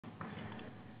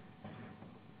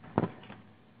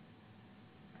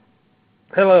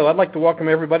Hello, I'd like to welcome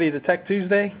everybody to Tech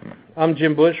Tuesday. I'm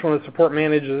Jim Bush, one of the support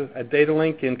managers at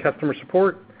Datalink in customer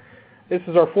support. This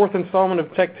is our fourth installment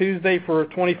of Tech Tuesday for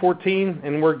 2014,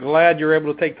 and we're glad you're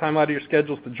able to take time out of your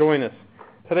schedules to join us.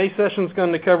 Today's session is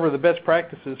going to cover the best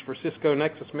practices for Cisco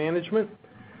Nexus management.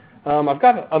 I've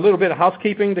got a little bit of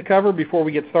housekeeping to cover before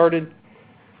we get started.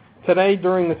 Today,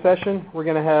 during the session, we're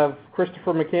going to have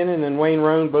Christopher McKinnon and Wayne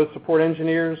Roan, both support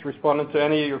engineers, responding to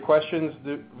any of your questions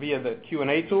via the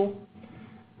Q&A tool.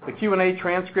 The Q&A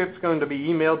transcript is going to be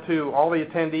emailed to all the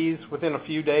attendees within a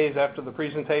few days after the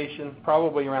presentation,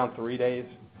 probably around 3 days.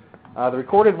 The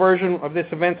recorded version of this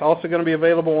event is also going to be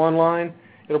available online.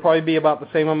 It'll probably be about the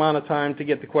same amount of time to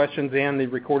get the questions and the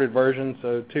recorded version,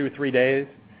 so 2 or 3 days.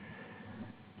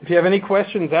 If you have any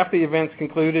questions after the event's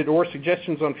concluded or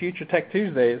suggestions on future Tech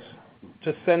Tuesdays,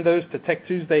 just send those to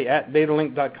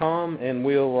techtuesday@datalink.com, and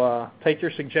we'll take your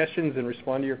suggestions and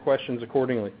respond to your questions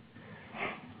accordingly.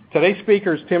 Today's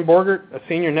speaker is Tim Borgert, a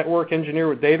senior network engineer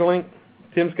with Datalink.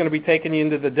 Tim's going to be taking you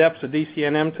into the depths of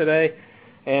DCNM today,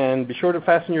 and be sure to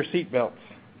fasten your seatbelts.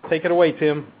 Take it away,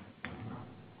 Tim.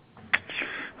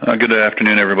 Good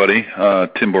afternoon, everybody.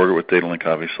 Tim Borgert with Datalink,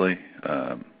 obviously.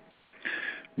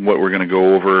 What we're going to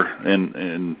go over,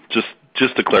 and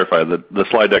just to clarify, the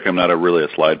slide deck, I'm not really a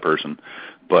slide person,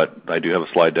 but I do have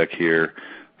a slide deck here.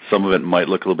 Some of it might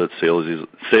look a little bit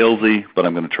salesy, but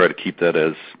I'm going to try to keep that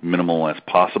as minimal as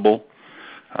possible.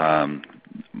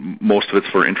 Most of it's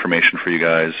for information for you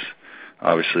guys.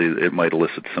 Obviously, it might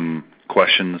elicit some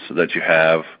questions that you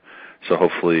have, so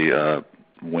hopefully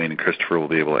Wayne and Christopher will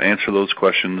be able to answer those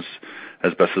questions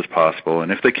as best as possible.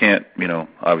 And if they can't,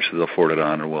 obviously they'll forward it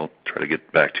on, or we'll try to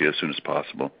get back to you as soon as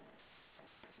possible.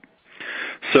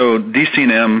 So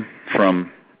DCNM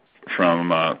from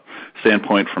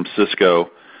standpoint from Cisco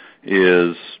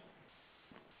is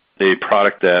a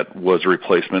product that was a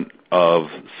replacement of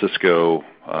Cisco.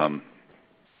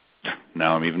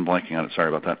 Now I'm even blanking on it. Sorry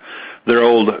about that. Their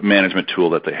old management tool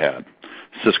that they had,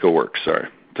 Cisco Works. Sorry,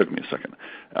 took me a second.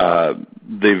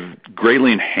 They've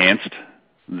greatly enhanced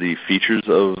the features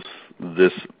of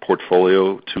this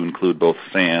portfolio to include both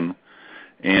SAN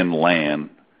and LAN,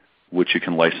 which you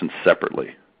can license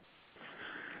separately.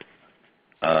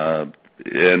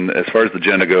 And as far as the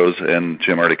agenda goes, and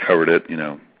Jim already covered it,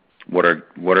 what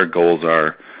our goals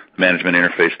are, management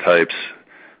interface types.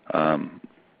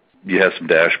 You have some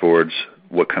dashboards,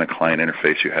 what kind of client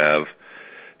interface you have,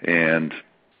 and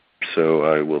so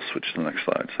I will switch to the next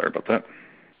slide. Sorry about that.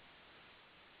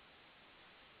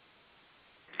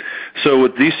 So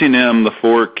with DCNM, the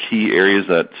 4 key areas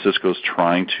that Cisco's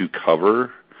trying to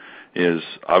cover is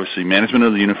obviously management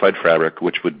of the unified fabric,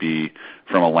 which would be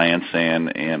from a LAN, SAN,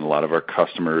 and a lot of our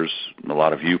customers, a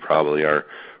lot of you probably are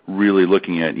really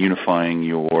looking at unifying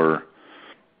your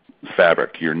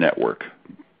fabric, your network,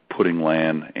 putting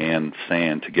LAN and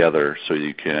SAN together so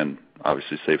you can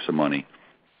obviously save some money.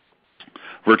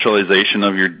 Virtualization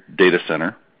of your data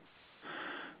center,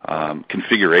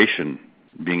 configuration,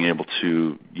 being able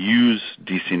to use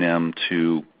DCNM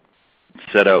to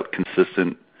set out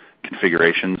consistent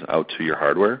configurations out to your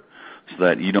hardware so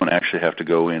that you don't actually have to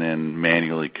go in and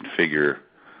manually configure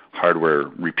hardware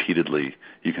repeatedly.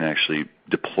 You can actually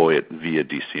deploy it via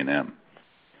DCNM.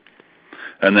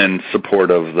 And then support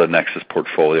of the Nexus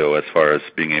portfolio as far as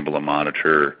being able to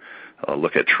monitor,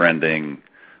 look at trending,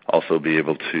 also be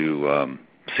able to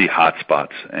see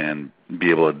hotspots and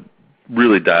be able to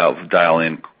really dial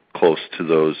in close to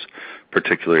those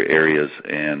particular areas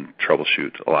and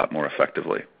troubleshoot a lot more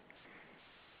effectively.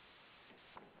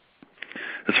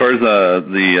 As far as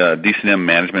the DCNM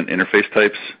management interface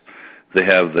types, they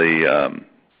have the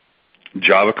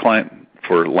Java client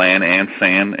for LAN and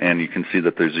SAN, and you can see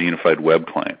that there's a unified web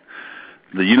client.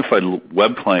 The unified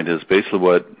web client is basically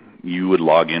what you would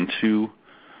log into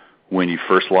when you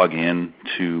first log in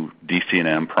to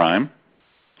DCNM Prime.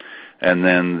 And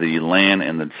then the LAN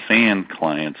and the SAN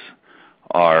clients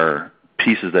are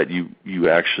pieces that you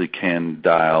actually can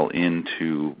dial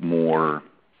into more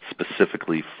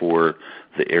specifically for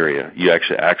the area. You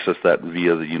actually access that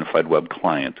via the unified web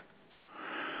client.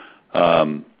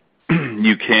 The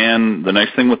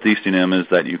nice thing with DCNM is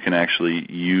that you can actually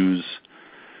use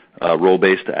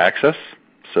role-based access.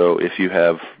 So if you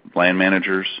have LAN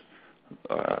managers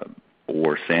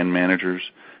or SAN managers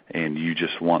and you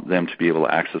just want them to be able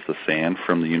to access the SAN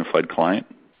from the unified client,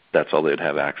 that's all they'd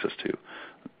have access to.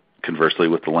 Conversely,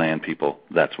 with the LAN people,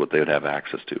 that's what they would have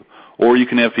access to. Or you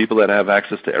can have people that have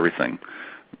access to everything.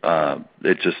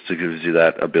 It just gives you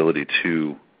that ability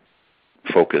to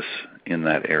focus in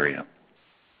that area.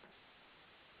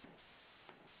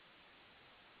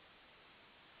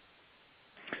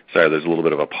 Sorry, there's a little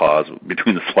bit of a pause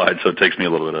between the slides, so it takes me a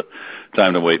little bit of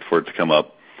time to wait for it to come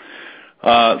up.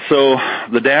 So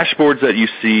the dashboards that you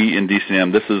see in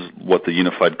DCNM, this is what the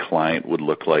unified client would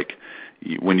look like.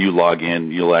 When you log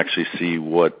in, you'll actually see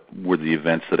what were the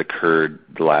events that occurred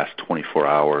the last 24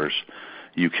 hours.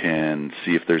 You can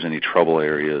see if there's any trouble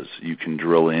areas. You can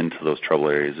drill into those trouble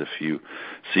areas. If you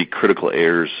see critical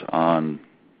errors on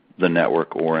the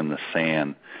network or in the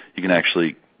SAN, you can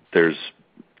actually, there's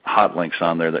hot links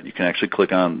on there that you can actually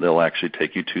click on. They'll actually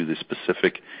take you to the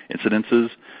specific incidences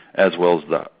as well as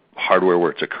the hardware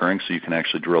where it's occurring, so you can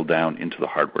actually drill down into the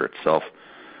hardware itself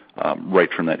right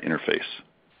from that interface.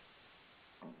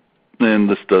 And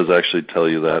this does actually tell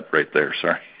you that right there,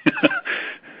 sorry.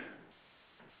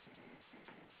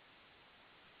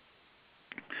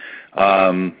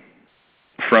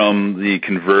 From the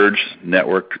converged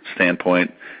network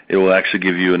standpoint, it will actually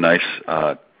give you a nice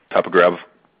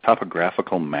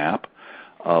topographical map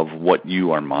of what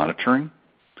you are monitoring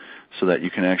so that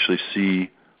you can actually see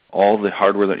all the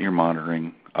hardware that you're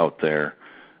monitoring out there.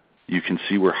 You can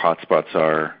see where hotspots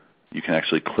are. You can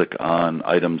actually click on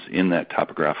items in that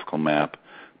topographical map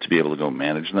to be able to go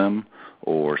manage them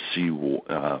or see,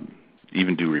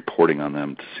 even do reporting on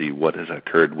them to see what has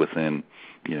occurred within,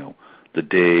 the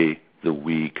day, the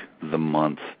week, the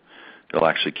month. It'll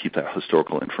actually keep that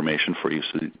historical information for you.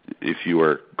 So if you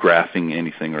are graphing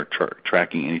anything or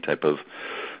tracking any type of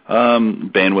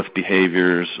bandwidth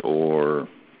behaviors or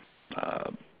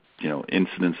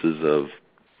incidences of,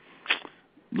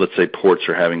 let's say, ports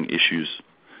are having issues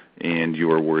and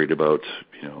you are worried about,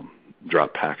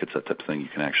 drop packets, that type of thing, you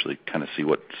can actually kind of see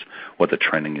what the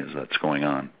trending is that's going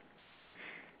on.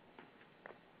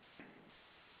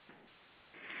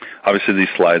 Obviously, these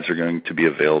slides are going to be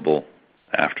available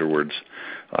afterwards.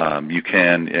 You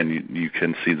can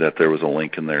see that there was a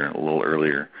link in there a little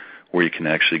earlier where you can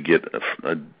actually get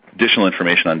additional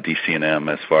information on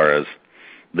DCNM as far as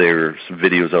there's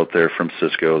videos out there from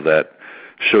Cisco that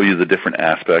show you the different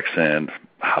aspects and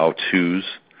how-tos.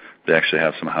 They actually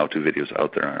have some how-to videos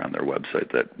out there on their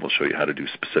website that will show you how to do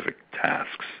specific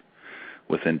tasks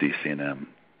within DCNM.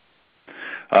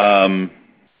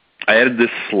 I added this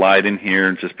slide in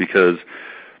here just because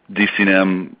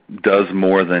DCNM does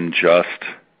more than just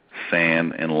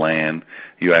SAN and LAN.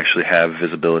 You actually have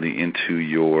visibility into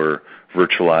your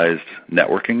virtualized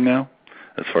networking now.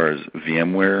 As far as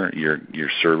VMware, your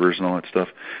servers and all that stuff,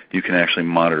 you can actually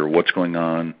monitor what's going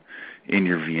on in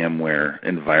your VMware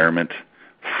environment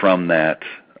from that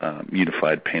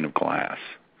unified pane of glass.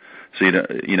 So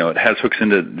it has hooks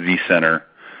into vCenter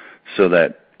so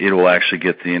that it will actually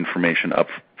get the information up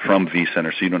from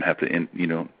vCenter, so you don't have to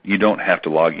you don't have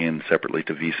to log in separately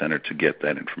to vCenter to get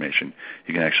that information.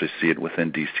 You can actually see it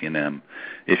within DCNM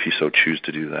if you so choose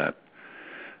to do that.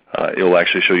 It will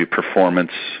actually show you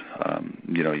performance,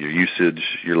 your usage,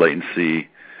 your latency.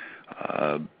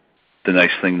 The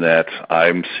nice thing that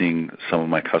I'm seeing some of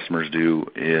my customers do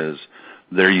is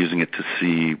they're using it to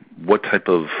see what type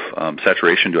of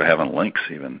saturation do I have on links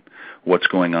even. What's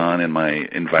going on in my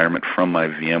environment from my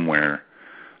VMware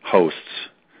hosts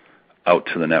out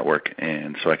to the network,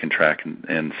 and so I can track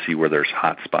and see where there's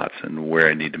hot spots and where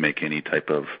I need to make any type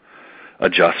of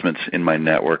adjustments in my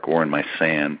network or in my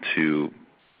SAN to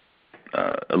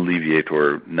alleviate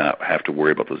or not have to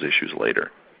worry about those issues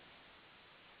later.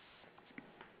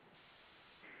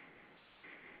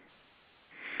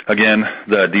 Again,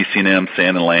 the DCNM,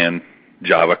 SAN, and LAN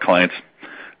Java clients,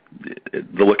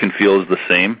 the look and feel is the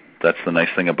same. That's the nice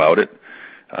thing about it.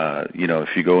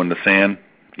 If you go into SAN,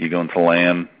 you go into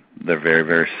LAN, they're very,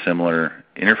 very similar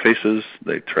interfaces.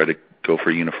 They try to go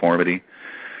for uniformity.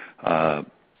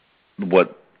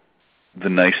 What the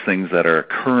nice things that are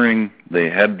occurring, they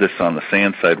had this on the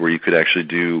SAN side where you could actually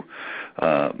do,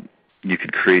 you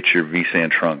could create your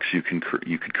vSAN trunks. You could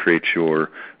create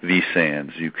your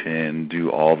vSANs. You can do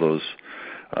all those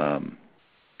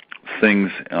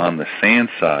things on the SAN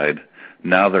side.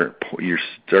 Now you're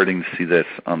starting to see this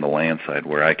on the LAN side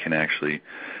where I can actually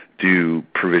do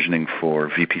provisioning for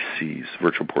VPCs,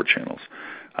 virtual port channels.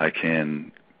 I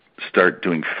can start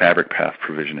doing fabric path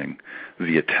provisioning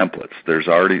via templates. There's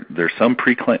some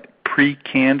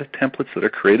pre-canned templates that are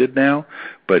created now,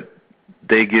 but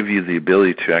they give you the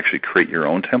ability to actually create your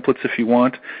own templates if you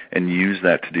want and use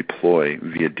that to deploy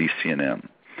via DCNM.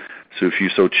 So if you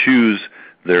so choose,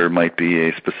 there might be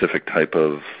a specific type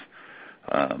of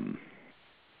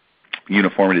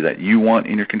uniformity that you want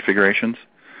in your configurations.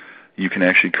 You can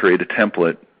actually create a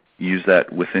template, use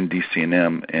that within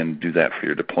DCNM, and do that for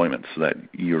your deployment so that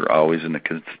you're always in a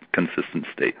consistent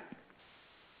state.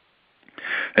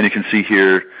 And you can see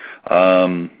here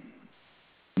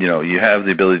you have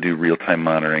the ability to do real-time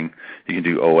monitoring. You can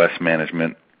do OS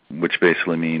management, which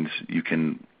basically means you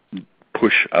can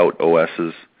push out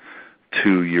OSs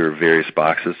to your various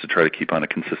boxes to try to keep on a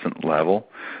consistent level.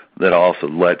 That also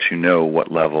lets you know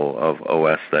what level of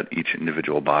OS that each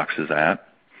individual box is at.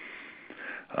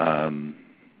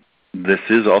 This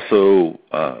is also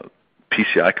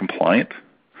PCI compliant.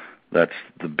 That's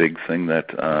the big thing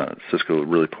that Cisco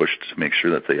really pushed to make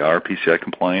sure that they are PCI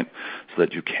compliant so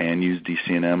that you can use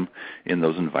DCNM in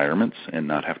those environments and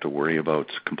not have to worry about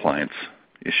compliance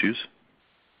issues.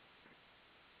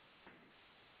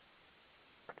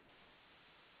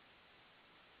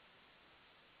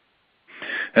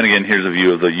 And again, here's a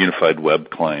view of the unified web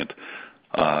client.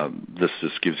 This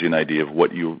just gives you an idea of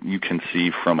what you can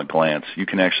see from a glance. You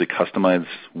can actually customize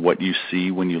what you see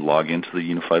when you log into the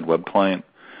unified web client,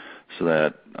 so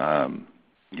that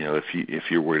if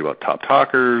you're worried about top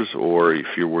talkers, or if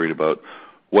you're worried about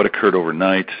what occurred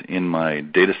overnight in my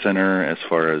data center as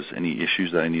far as any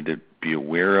issues that I need to be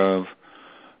aware of,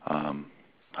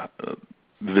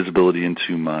 visibility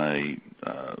into my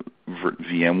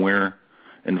VMware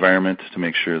environment to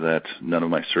make sure that none of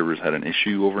my servers had an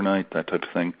issue overnight, that type of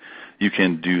thing. You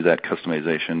can do that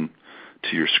customization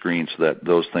to your screen so that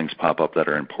those things pop up that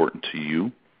are important to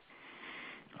you.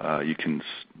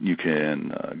 You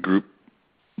can group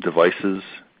devices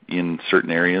in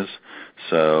certain areas.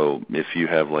 So if you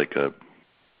have like a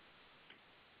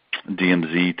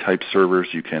DMZ type servers,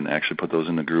 you can actually put those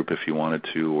in a group if you wanted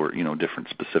to, or different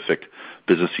specific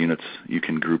business units. You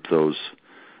can group those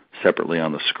separately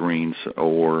on the screens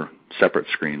or separate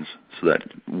screens so that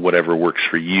whatever works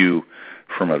for you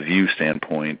from a view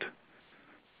standpoint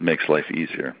makes life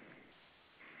easier.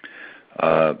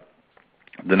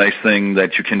 The nice thing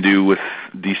that you can do with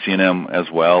DCNM as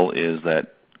well is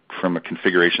that from a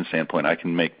configuration standpoint, I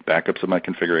can make backups of my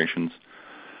configurations.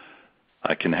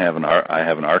 I have an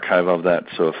archive of that,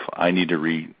 so if I need to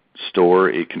restore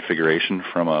a configuration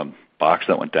from a box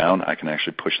that went down, I can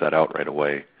actually push that out right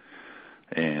away.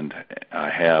 And I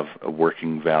have a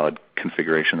working, valid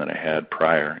configuration that I had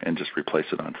prior and just replace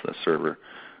it onto the server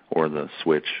or the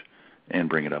switch and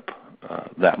bring it up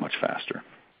that much faster.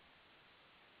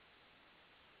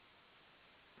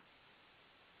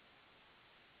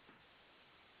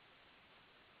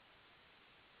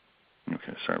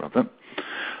 Okay, sorry about that.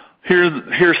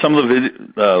 Here's some of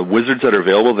the wizards that are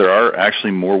available. There are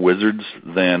actually more wizards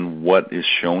than what is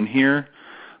shown here.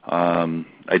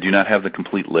 I do not have the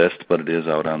complete list, but it is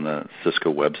out on the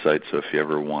Cisco website, so if you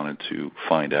ever wanted to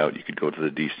find out, you could go to the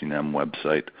DCNM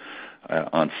website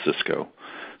on Cisco.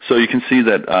 So you can see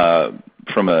that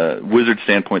from a wizard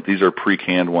standpoint, these are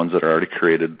pre-canned ones that are already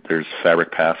created. There's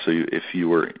Fabric Path, so if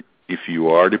you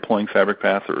are deploying Fabric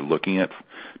Path or looking at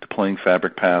deploying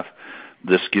Fabric Path,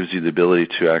 this gives you the ability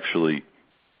to actually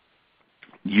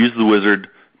use the wizard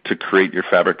to create your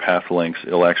Fabric Path links.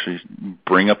 It'll actually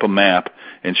bring up a map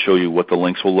and show you what the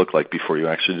links will look like before you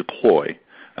actually deploy,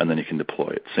 and then you can deploy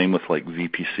it. Same with like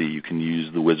VPC. You can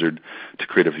use the wizard to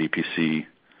create a VPC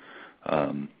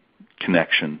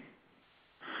connection.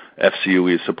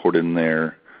 FCOE is supported in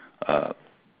there.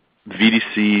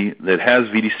 VDC, that has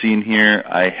VDC in here.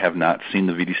 I have not seen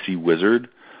the VDC wizard,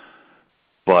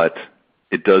 but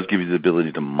it does give you the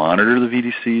ability to monitor the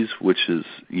VDCs, which is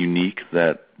unique.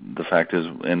 That the fact is,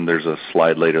 and there's a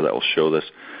slide later that will show this,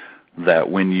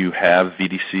 that when you have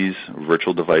VDCs,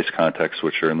 virtual device contexts,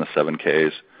 which are in the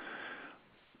 7Ks,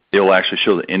 it will actually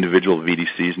show the individual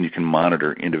VDCs, and you can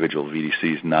monitor individual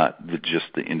VDCs, not just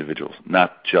the individuals,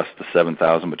 not just the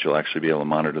 7,000, but you'll actually be able to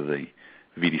monitor the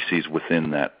VDCs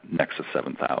within that Nexus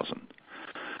 7000.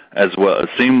 As well,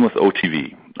 same with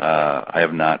OTV. I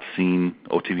have not seen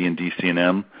OTV and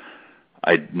DCNM.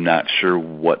 I'm not sure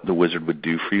what the wizard would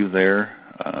do for you there.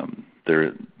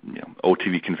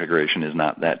 OTV configuration is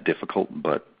not that difficult,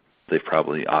 but they've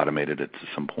probably automated it to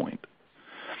some point.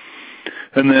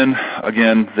 And then,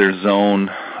 again, there's zone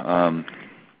and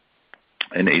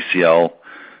ACL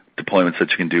deployments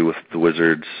that you can do with the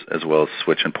wizards, as well as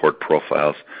switch and port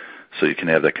profiles, so you can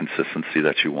have that consistency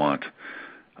that you want.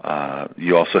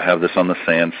 You also have this on the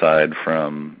SAN side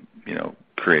from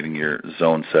creating your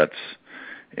zone sets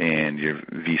and your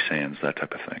vSANs, that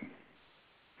type of thing.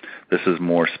 This is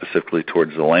more specifically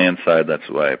towards the LAN side. That's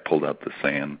why I pulled out the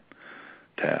SAN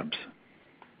tabs.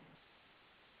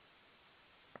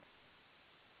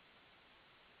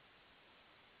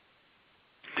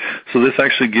 So this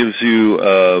actually gives you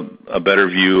a better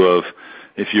view of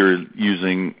if you're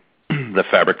using the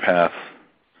Fabric Path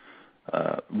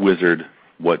wizard,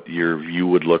 what your view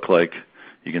would look like.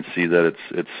 You can see that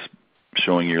it's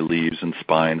showing your leaves and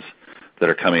spines that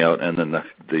are coming out, and then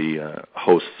the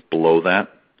hosts below that.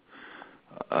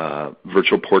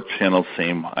 Virtual port channel,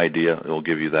 same idea. It will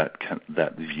give you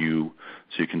that view,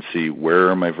 so you can see where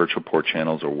are my virtual port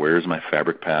channels, or where's my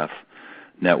fabric path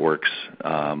networks.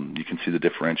 You can see the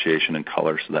differentiation in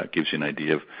color, so that gives you an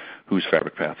idea of who's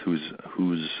fabric path, who's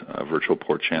virtual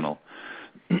port channel.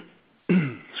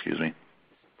 Excuse me.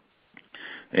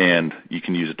 And you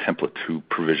can use a template to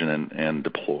provision and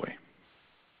deploy.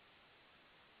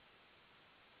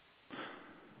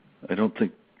 I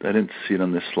didn't see it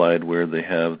on this slide where they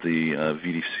have the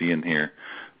VDC in here,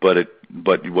 but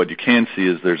what you can see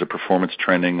is there's a performance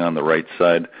trending on the right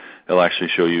side. It'll actually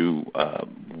show you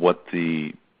what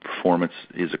the performance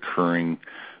is occurring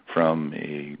from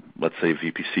a, let's say,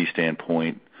 VPC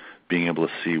standpoint, being able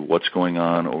to see what's going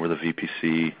on over the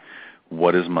VPC,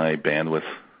 what does my bandwidth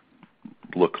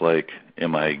look like,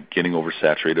 am I getting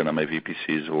oversaturated on my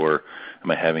VPCs, or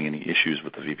am I having any issues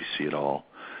with the VPC at all?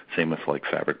 Same with like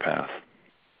fabric path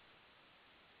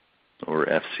or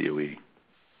FCOE.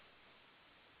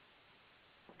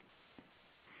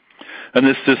 And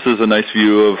this is a nice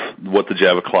view of what the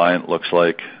Java client looks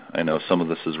like. I know some of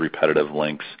this is repetitive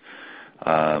links.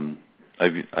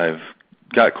 I've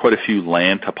got quite a few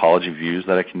LAN topology views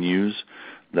that I can use,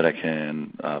 that I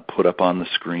can put up on the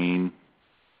screen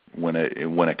when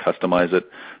I customize it,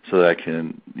 so that I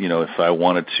can, if I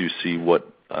wanted to see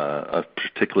what a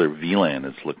particular VLAN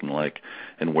is looking like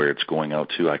and where it's going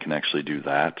out to, I can actually do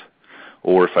that.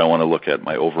 Or if I want to look at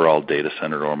my overall data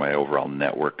center or my overall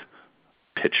network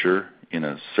picture in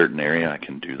a certain area, I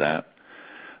can do that.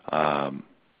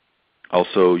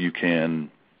 Also, you can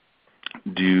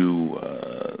do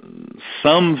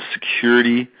some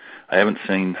security. I haven't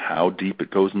seen how deep it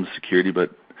goes into security,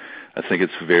 but I think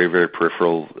it's very, very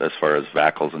peripheral as far as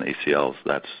VACLs and ACLs.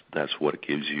 That's what it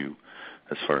gives you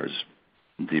as far as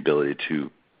the ability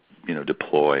to,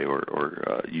 deploy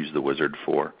or use the wizard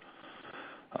for.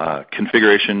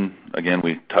 Configuration, again,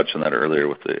 we touched on that earlier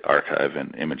with the archive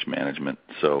and image management.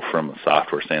 So from a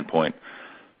software standpoint,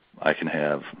 I can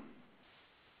have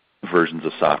versions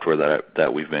of software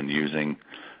that we've been using,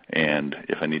 and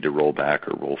if I need to roll back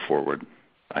or roll forward,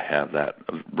 I have that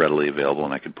readily available,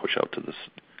 and I can push out to the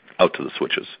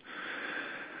switches.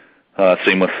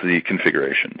 Same with the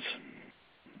configurations.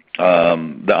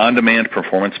 The on-demand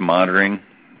performance monitoring,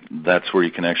 that's where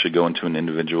you can actually go into an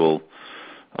individual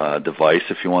device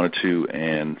if you wanted to,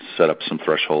 and set up some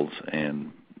thresholds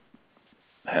and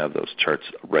have those charts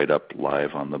right up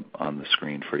live on the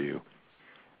screen for you.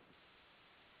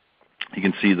 You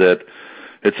can see that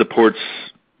it supports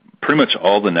pretty much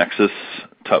all the Nexus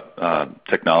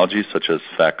technologies, such as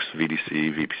FEX,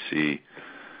 VDC,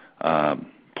 VPC,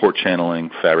 port channeling,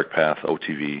 fabric path,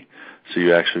 OTV. So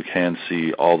you actually can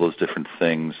see all those different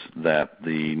things that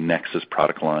the Nexus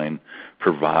product line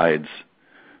provides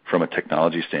from a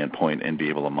technology standpoint, and be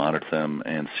able to monitor them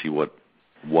and see what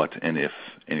and if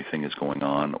anything is going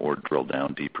on, or drill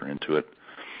down deeper into it.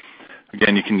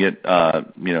 Again, you can get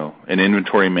an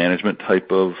inventory management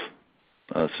type of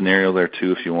scenario there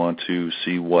too, if you want to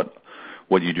see what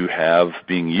you do have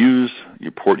being used,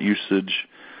 your port usage.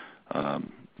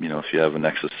 If you have a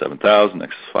Nexus 7000,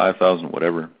 Nexus 5000,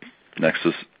 whatever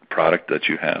Nexus product that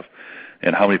you have,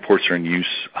 and how many ports are in use,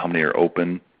 how many are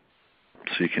open,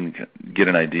 so you can get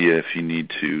an idea if you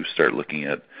need to start looking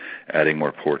at adding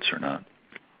more ports or not.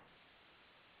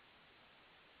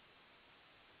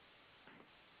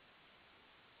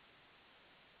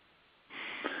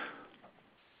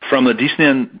 From the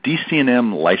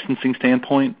DCNM licensing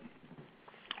standpoint,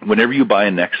 whenever you buy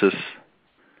a Nexus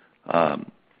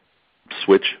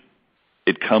switch,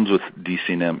 it comes with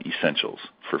DCNM Essentials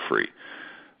for free.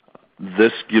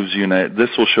 This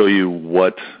will show you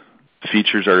what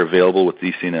features are available with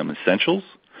DCNM Essentials.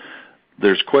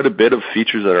 There's quite a bit of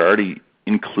features that are already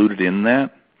included in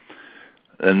that,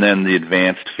 and then the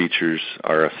advanced features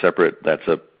are a separate. That's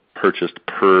a purchased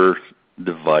per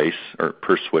device, or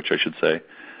per switch, I should say,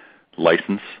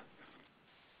 license.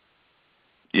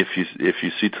 If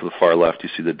you see to the far left, you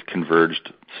see the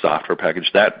converged software package.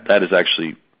 That is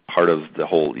actually part of the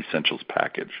whole Essentials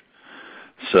package.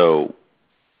 So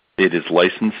it is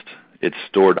licensed. It's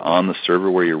stored on the server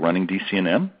where you're running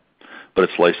DCNM, but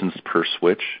it's licensed per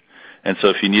switch. And so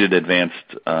if you needed advanced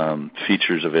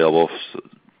features available,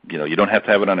 you don't have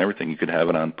to have it on everything. You could have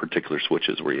it on particular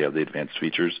switches where you have the advanced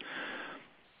features.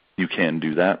 You can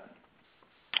do that.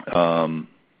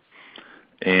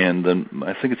 And then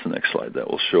I think it's the next slide that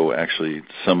will show actually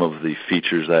some of the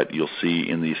features that you'll see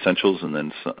in the Essentials, and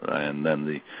then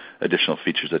the additional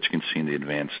features that you can see in the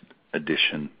Advanced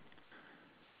Edition.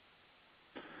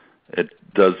 It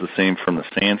does the same from the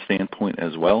SAN standpoint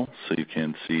as well, so you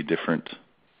can see different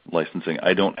licensing.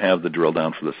 I don't have the drill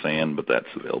down for the SAN, but that's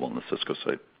available on the Cisco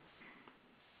site.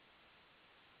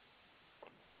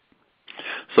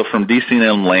 So from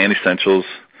DCNM LAN Essentials,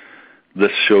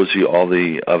 this shows you all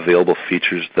the available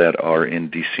features that are in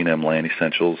DCNM LAN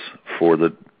Essentials for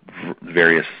the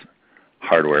various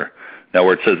hardware. Now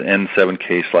where it says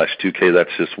N7K/2K,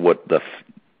 that's just what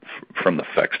from the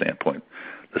FEC standpoint.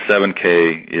 The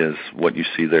 7K is what you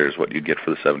see there is what you get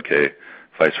for the 7K,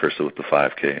 vice versa with the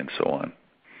 5K and so on.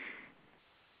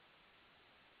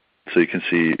 So you can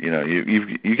see,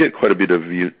 you get quite a bit of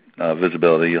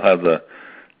visibility. You'll have the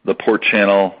port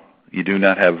channel. You do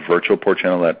not have virtual port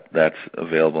channel. That's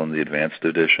available in the advanced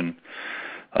edition.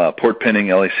 Port pinning,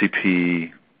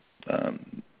 LACP,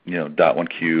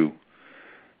 .1Q,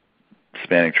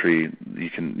 spanning tree. You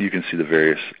can see the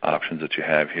various options that you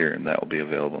have here, and that will be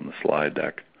available in the slide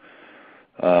deck.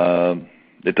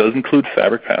 It does include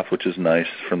Fabric Path, which is nice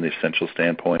from the essential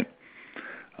standpoint,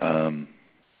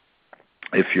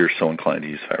 if you're so inclined to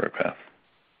use Fabric Path.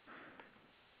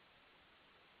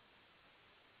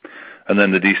 And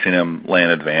then the DCNM LAN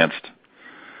Advanced.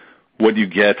 What you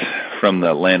get from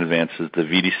the LAN Advanced is the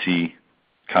VDC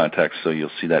context, so you'll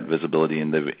see that visibility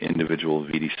in the individual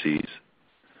VDCs.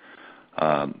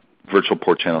 Virtual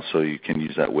port channels, so you can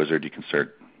use that wizard. You can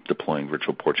start deploying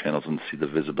virtual port channels and see the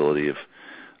visibility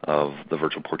of the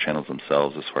virtual port channels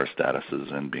themselves as far as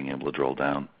statuses and being able to drill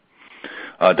down.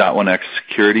 .1X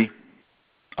security,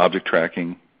 object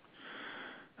tracking,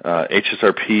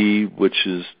 HSRP, which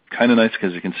is kind of nice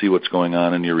because you can see what's going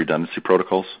on in your redundancy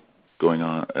protocols going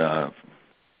on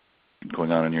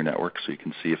in your network, so you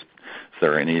can see if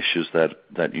there are any issues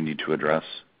that you need to address.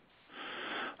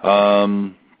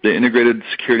 The integrated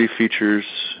security features,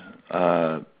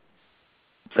 that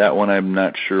one I'm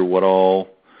not sure what all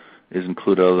is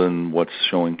included other than what's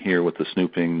showing here with the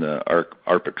snooping, the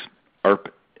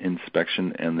ARP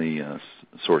inspection, and the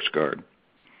source guard.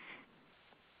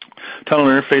 Tunnel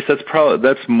interface,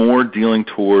 that's more dealing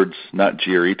towards not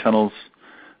GRE tunnels,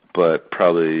 but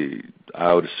probably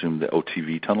I would assume the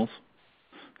OTV tunnels,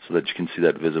 so that you can see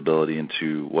that visibility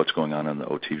into what's going on in the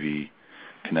OTV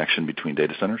connection between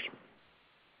data centers.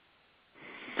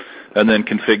 And then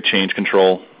config change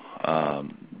control,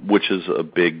 which is a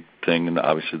big thing, and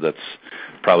obviously that's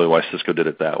probably why Cisco did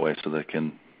it that way, so they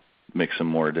can make some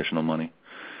more additional money.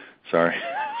 Sorry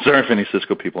if any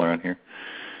Cisco people are on here.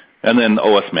 And then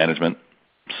OS management,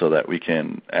 so that we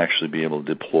can actually be able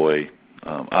to deploy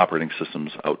operating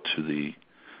systems out to the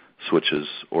switches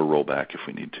or rollback if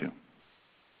we need to.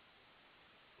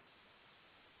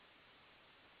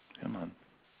 Come on.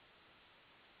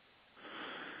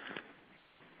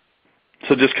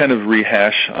 So just kind of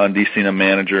rehash on DCNM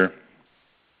Manager.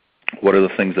 What are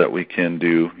the things that we can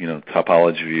do?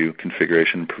 Topology view,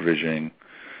 configuration, provisioning,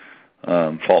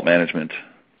 fault management,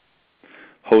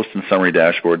 host and summary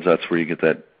dashboards. That's where you get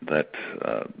that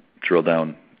drill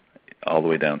down all the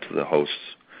way down to the hosts,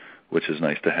 which is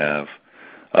nice to have.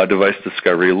 Device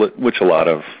discovery, which a lot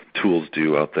of tools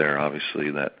do out there,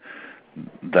 obviously, that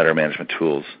are management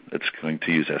tools. It's going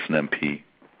to use SNMP.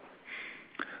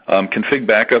 Config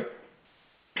backup.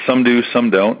 Some do, some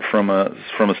don't from a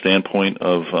standpoint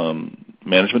of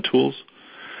management tools.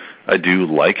 I do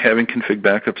like having config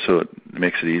backup, so it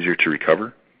makes it easier to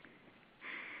recover.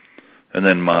 And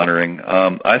then monitoring.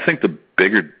 I think the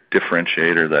bigger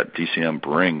differentiator that DCNM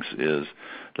brings is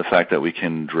the fact that we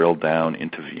can drill down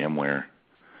into VMware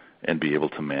and be able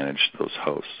to manage those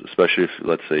hosts, especially if,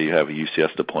 let's say, you have a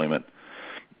UCS deployment.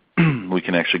 We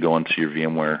can actually go into your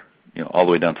VMware, all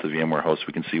the way down to the VMware host.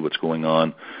 We can see what's going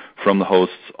on from the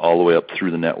hosts all the way up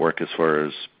through the network as far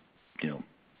as,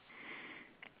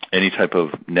 any type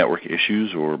of network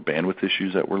issues or bandwidth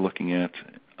issues that we're looking at,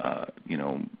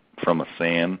 from a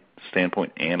SAN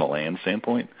standpoint and a LAN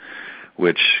standpoint,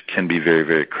 which can be very,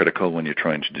 very critical when you're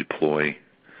trying to deploy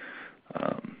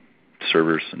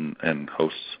servers and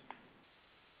hosts.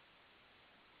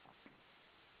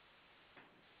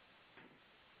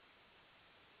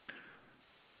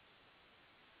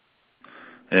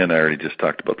 And I already just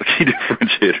talked about the key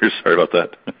differentiators. Sorry about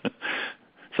that.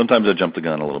 Sometimes I jump the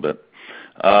gun a little bit.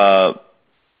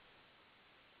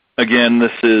 Again,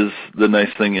 this is the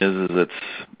nice thing is it's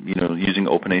using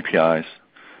open APIs,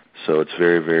 so it's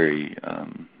very, very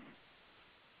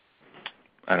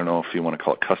I don't know if you want to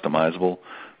call it customizable,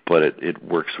 but it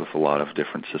works with a lot of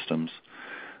different systems.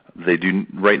 They do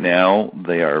right now.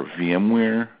 They are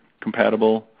VMware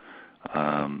compatible.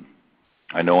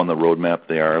 I know on the roadmap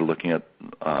they are looking at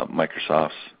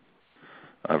Microsoft's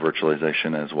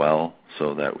virtualization as well,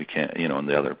 so that we can, and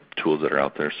the other tools that are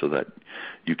out there, so that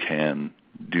you can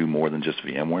do more than just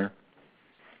VMware.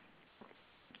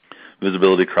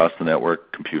 visibility across the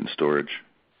network, compute and storage.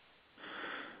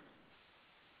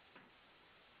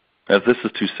 If this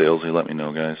is too salesy, let me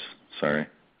know, guys. Sorry.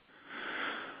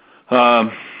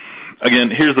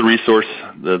 Again, here's the resource.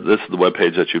 This is the web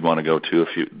page that you'd want to go to.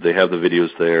 They have the videos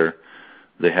there.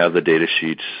 They have the data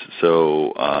sheets.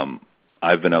 So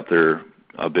I've been out there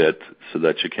a bit so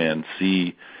that you can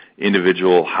see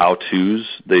individual how-tos.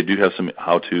 They do have some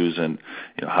how-tos and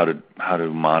how to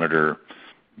monitor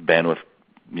bandwidth,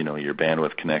 your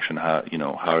bandwidth connection. How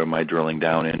am I drilling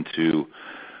down into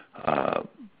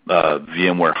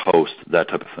VMware host, that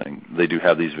type of thing. They do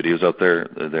have these videos out there.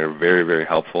 They're very, very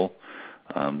helpful.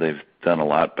 They've done a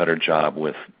lot better job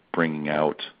with bringing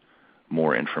out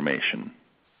more information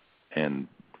and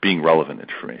being relevant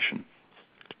information.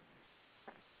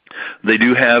 They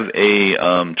do have a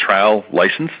trial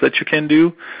license that you can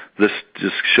do. This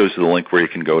just shows you the link where you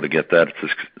can go to get that. It's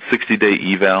a 60-day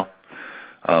eval.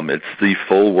 It's the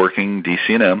full working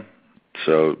DCNM.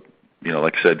 So,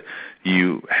 like I said,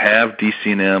 you have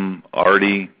DCNM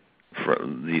already. For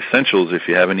the essentials, if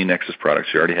you have any Nexus products,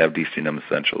 you already have DCNM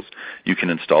essentials. You can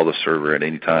install the server at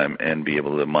any time and be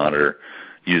able to monitor,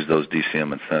 use those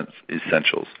DCNM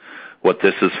essentials. What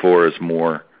this is for is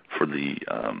more for the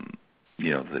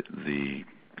the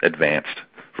advanced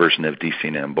version of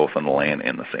DCNM, both on the LAN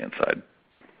and the SAN side.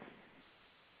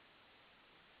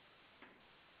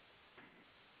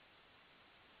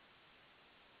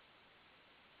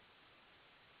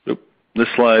 This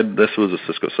was a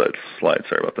Cisco slide.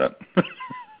 Sorry about that.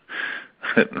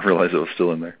 I didn't realize it was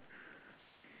still in there.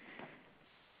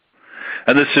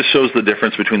 And this just shows the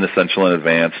difference between the essential and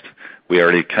advanced. We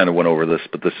already kind of went over this,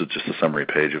 but this is just a summary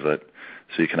page of it.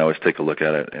 So you can always take a look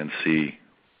at it and see,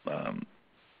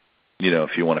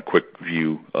 if you want a quick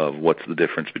view of what's the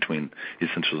difference between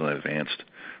essentials and advanced.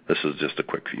 This is just a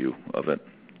quick view of it.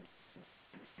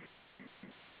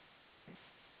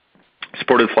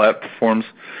 Supported platforms.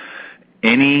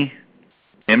 Any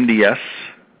MDS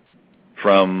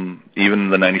from even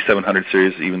the 9700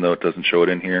 series, even though it doesn't show it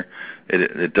in here,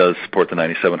 it does support the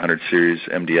 9700 series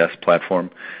MDS platform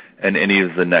and any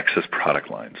of the Nexus product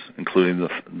lines, including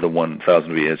the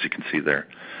 1000V, as you can see there.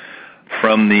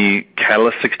 From the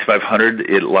Catalyst 6500,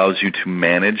 it allows you to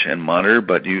manage and monitor,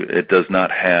 but it does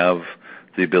not have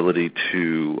the ability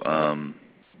to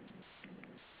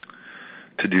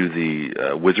do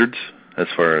the wizards as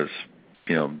far as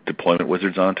deployment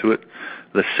wizards onto it.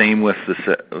 The same with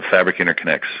the fabric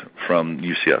interconnects from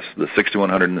UCS. The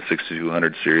 6100 and the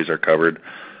 6200 series are covered.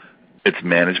 It's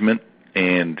management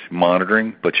and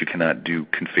monitoring, but you cannot do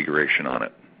configuration on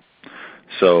it.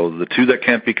 So the two that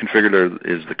can't be configured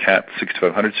is the CAT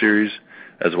 6500 series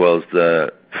as well as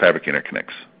the fabric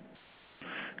interconnects.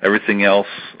 Everything else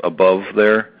above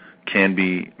there can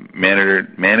be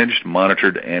managed,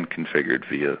 monitored, and configured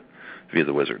via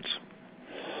the wizards.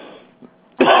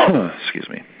 Excuse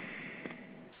me.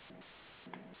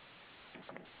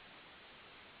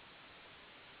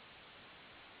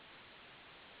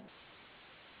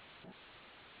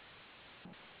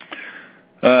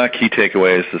 Key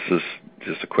takeaways. This is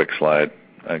just a quick slide.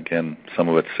 Again, some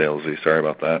of it's salesy. Sorry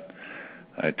about that.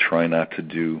 I try not to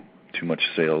do too much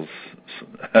sales.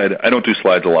 I don't do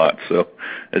slides a lot, so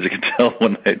as you can tell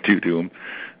when I do them,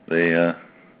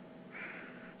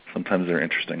 sometimes they're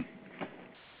interesting.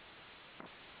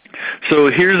 So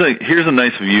here's a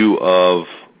nice view of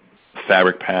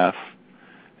fabric path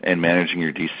and managing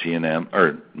your DCNM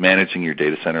or managing your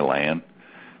data center LAN.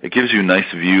 It gives you a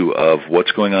nice view of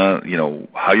what's going on,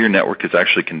 how your network is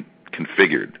actually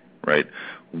configured, right?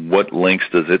 What links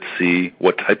does it see?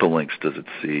 What type of links does it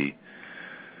see?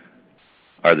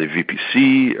 Are they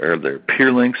VPC? Are they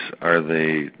peer links? Are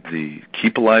they the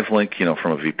keep alive link,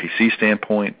 from a VPC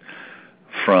standpoint?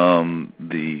 From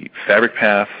the fabric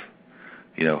path,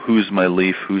 who's my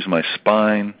leaf, who's my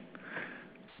spine?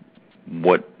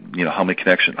 What, how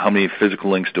many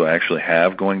physical links do I actually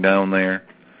have going down there?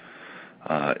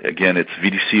 Again, it's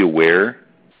VDC aware,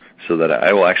 so that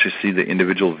I will actually see the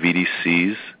individual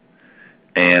VDCs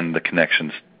and the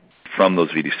connections from those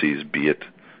VDCs, be it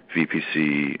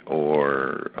VPC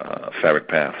or fabric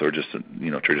path or just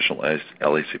traditional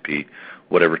LACP,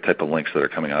 whatever type of links that are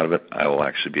coming out of it, I will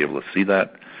actually be able to see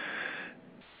that,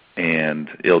 and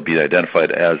it'll be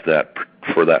identified as that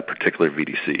for that particular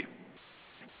VDC.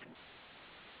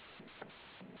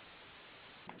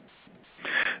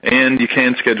 And you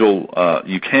can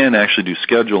actually do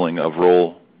scheduling of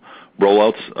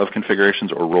rollouts of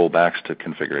configurations or rollbacks to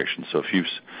configurations. So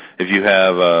if you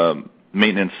have a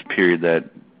maintenance period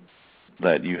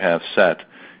that you have set,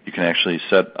 you can actually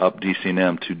set up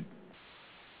DCNM to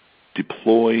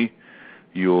deploy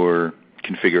your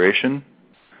configuration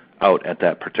out at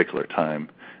that particular time.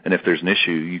 And if there's an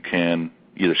issue, you can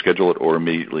either schedule it or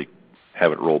immediately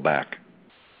have it roll back.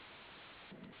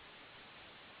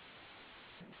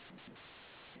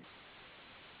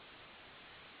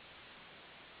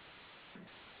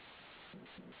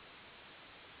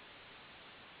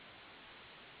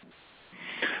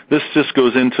 This just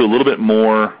goes into a little bit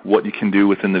more what you can do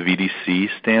within the VDC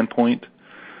standpoint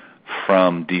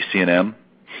from DCNM.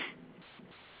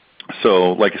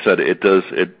 So, like I said, it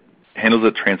handles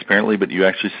it transparently, but you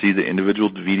actually see the individual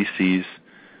VDCs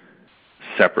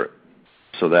separate.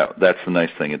 So that's the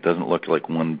nice thing. It doesn't look like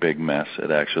one big mess. It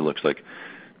actually looks like,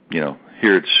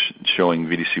 here it's showing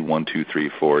VDC 1, 2, 3,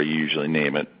 4. You usually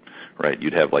name it, right?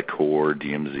 You'd have like core,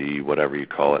 DMZ, whatever you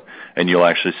call it. And you'll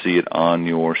actually see it on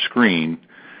your screen.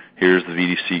 Here's the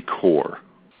VDC core.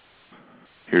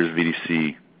 Here's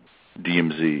VDC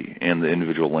DMZ and the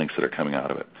individual links that are coming out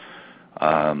of it.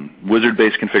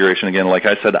 Wizard-based configuration, again, like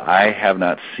I said, I have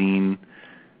not seen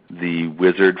the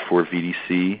wizard for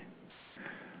VDC.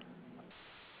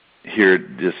 Here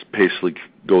it just basically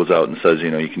goes out and says,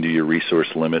 you can do your resource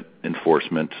limit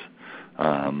enforcement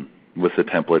with the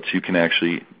templates. You can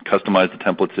actually customize the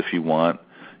templates if you want.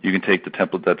 You can take the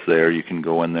template that's there. You can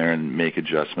go in there and make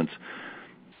adjustments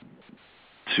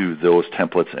to those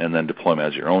templates and then deploy them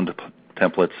as your own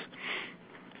templates.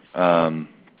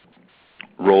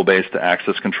 Role-based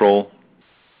access control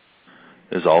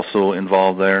is also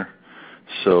involved there,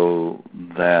 so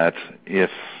that if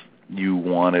you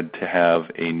wanted to have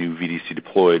a new VDC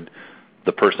deployed,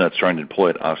 the person that's trying to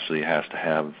deploy it obviously has to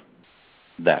have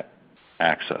that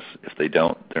access. If they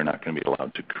don't, they're not going to be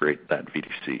allowed to create that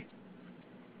VDC.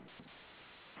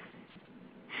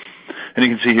 And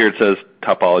you can see here it says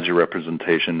topology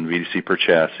representation, VDC per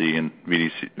chassis, and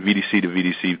VDC to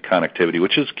VDC connectivity,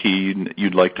 which is key.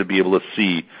 You'd like to be able to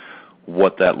see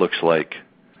what that looks like,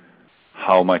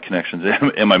 how my connections,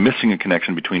 am I missing a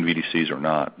connection between VDCs or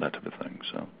not, that type of thing.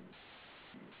 So,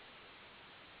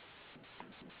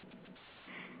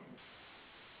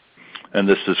 and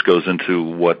this just goes into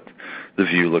what the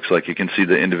view looks like. You can see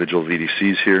the individual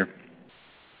VDCs here.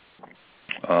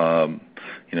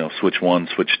 Switch 1,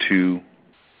 switch 2,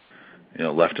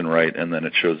 left and right, and then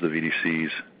it shows the VDCs,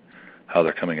 how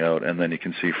they're coming out, and then you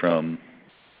can see from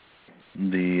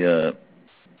the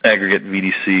aggregate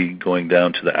VDC going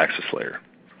down to the access layer.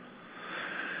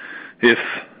 If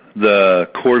the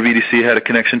core VDC had a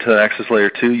connection to the access layer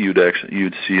 2,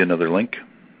 you'd see another link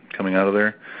coming out of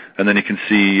there, and then you can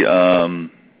see that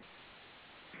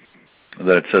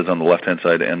it says on the left-hand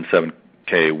side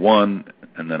N7K1,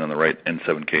 and then on the right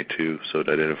N7K2, so it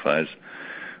identifies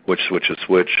which switch is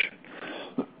which.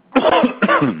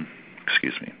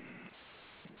 Excuse me.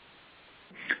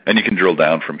 And you can drill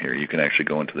down from here. You can actually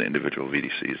go into the individual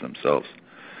VDCs themselves,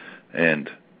 and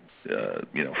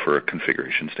for a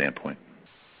configuration standpoint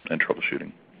and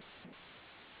troubleshooting.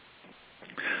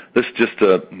 This just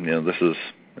this is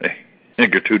a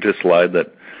gratuitous slide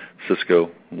that Cisco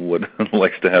would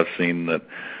likes to have seen, that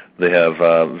they have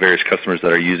various customers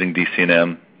that are using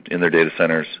DCNM in their data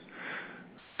centers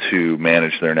to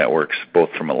manage their networks, both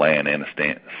from a LAN and a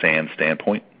SAN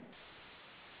standpoint.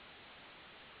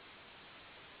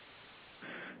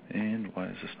 And why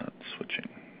is this not switching?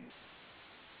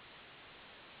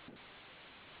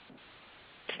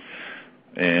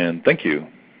 And thank you.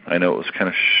 I know it was kind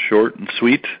of short and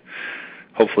sweet.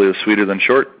 Hopefully it was sweeter than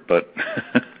short, but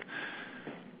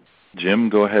Jim,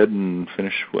 go ahead and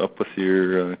finish up with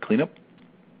your cleanup.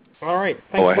 All right.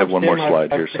 Thanks I have one Jim. more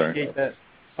slide I here, sorry. That.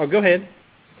 Oh, go ahead.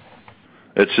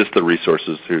 It's just the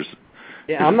resources. Here's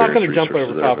I'm not going to jump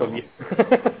over top of you.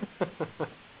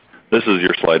 This is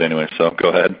your slide anyway, so go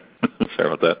ahead.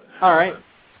 Sorry about that. All right.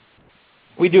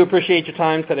 We do appreciate your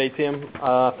time today, Tim.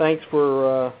 Thanks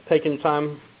for taking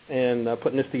time and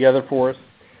putting this together for us.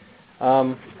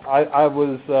 I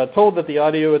was told that the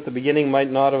audio at the beginning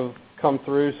might not have come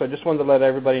through, so I just wanted to let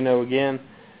everybody know again.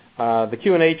 The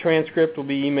Q&A transcript will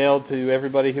be emailed to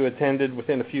everybody who attended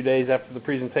within a few days after the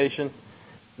presentation.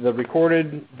 The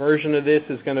recorded version of this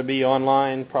is going to be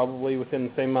online probably within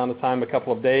the same amount of time, a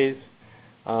couple of days.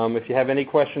 If you have any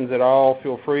questions at all,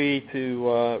 feel free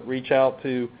to reach out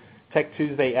to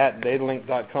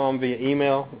techtuesday@datalink.com via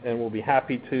email, and we'll be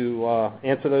happy to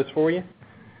answer those for you.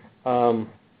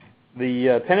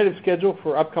 The tentative schedule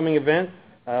for upcoming events,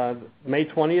 May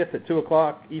 20th at 2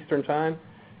 o'clock Eastern Time,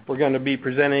 we're going to be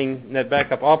presenting Net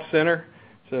Backup Ops Center.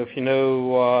 So if you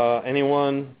know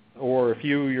anyone, or if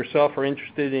you yourself are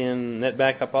interested in Net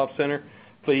Backup Ops Center,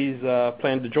 please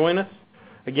plan to join us.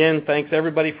 Again, thanks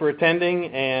everybody for attending,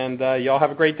 and y'all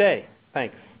have a great day.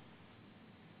 Thanks.